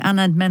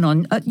Anand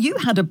Menon. You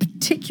had a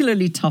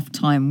particularly tough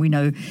time, we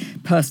know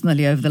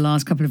personally, over the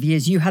last couple of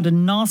years. You had a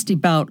nasty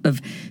bout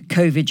of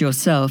COVID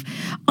yourself.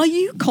 Are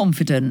you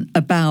confident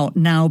about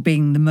now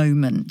being the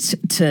moment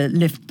to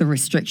lift the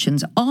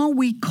restrictions? Are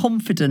we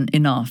confident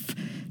enough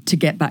to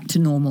get back to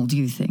normal, do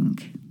you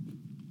think?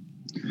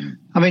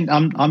 I mean,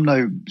 I'm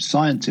no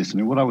scientist. I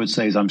mean, what I would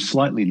say is I'm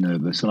slightly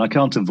nervous, and I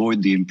can't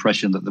avoid the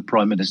impression that the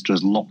Prime Minister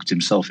has locked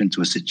himself into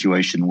a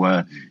situation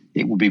where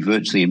it will be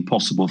virtually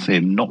impossible for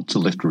him not to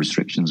lift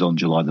restrictions on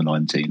July the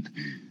 19th.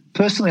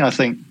 Personally, I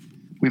think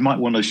we might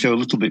want to show a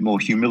little bit more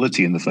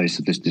humility in the face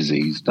of this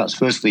disease. That's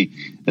firstly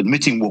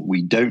admitting what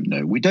we don't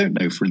know. We don't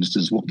know, for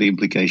instance, what the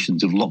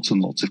implications of lots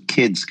and lots of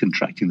kids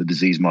contracting the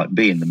disease might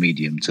be in the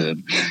medium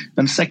term.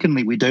 And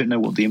secondly, we don't know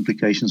what the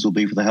implications will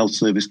be for the health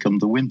service come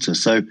the winter.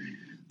 So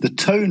the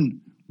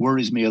tone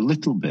worries me a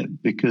little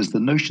bit, because the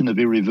notion of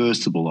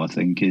irreversible, I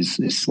think, is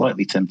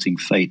slightly tempting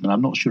fate. And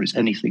I'm not sure it's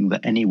anything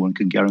that anyone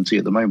can guarantee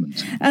at the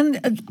moment.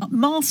 And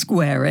mask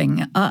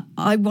wearing,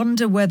 I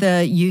wonder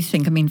whether you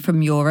think, I mean,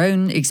 from your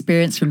own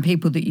experience, from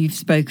people that you've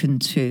spoken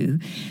to,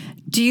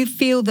 do you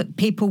feel that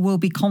people will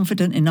be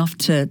confident enough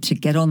to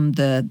get on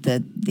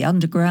the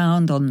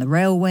underground, on the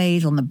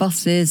railways, on the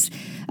buses,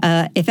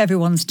 if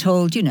everyone's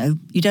told, you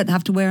don't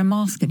have to wear a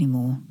mask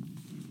anymore?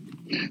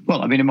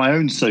 Well, I mean, in my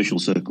own social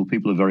circle,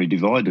 people are very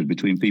divided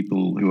between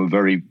people who are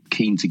very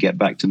keen to get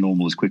back to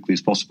normal as quickly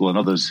as possible and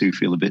others who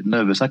feel a bit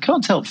nervous. I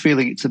can't help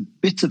feeling it's a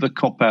bit of a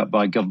cop-out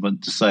by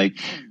government to say,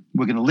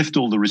 we're going to lift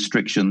all the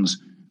restrictions,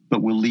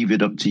 but we'll leave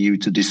it up to you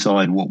to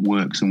decide what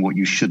works and what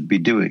you should be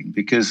doing.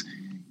 Because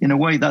in a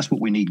way, that's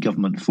what we need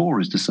government for,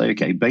 is to say,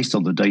 OK, based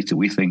on the data,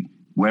 we think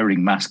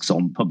wearing masks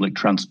on public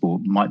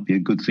transport might be a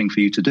good thing for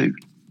you to do.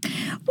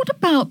 What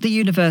about the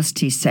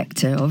university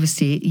sector?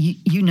 Obviously,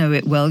 you know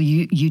it well.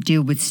 You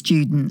deal with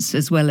students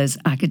as well as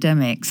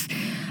academics.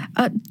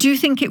 Do you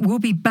think it will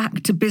be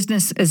back to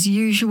business as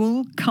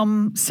usual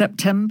come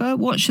September?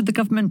 What should the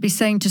government be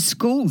saying to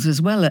schools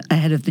as well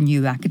ahead of the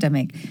new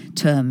academic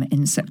term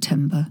in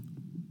September?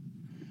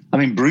 I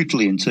mean,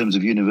 brutally, in terms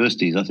of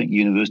universities, I think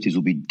universities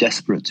will be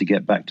desperate to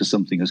get back to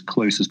something as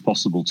close as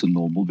possible to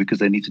normal, because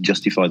they need to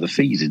justify the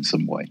fees in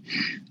some way.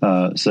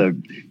 So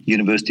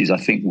universities, I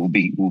think, will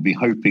be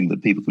hoping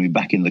that people can be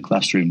back in the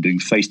classroom doing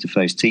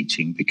face-to-face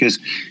teaching, because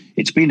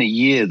it's been a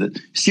year that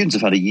students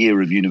have had a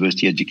year of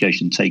university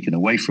education taken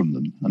away from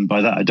them. And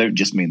by that, I don't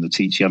just mean the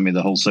teaching, I mean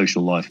the whole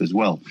social life as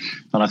well.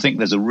 And I think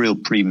there's a real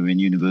premium in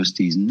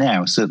universities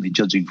now, certainly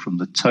judging from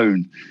the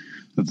tone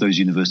of those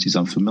universities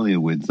I'm familiar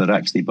with, that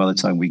actually by the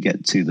time we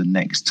get to the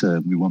next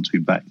term, we want to be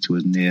back to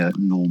as near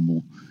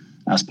normal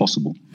as possible.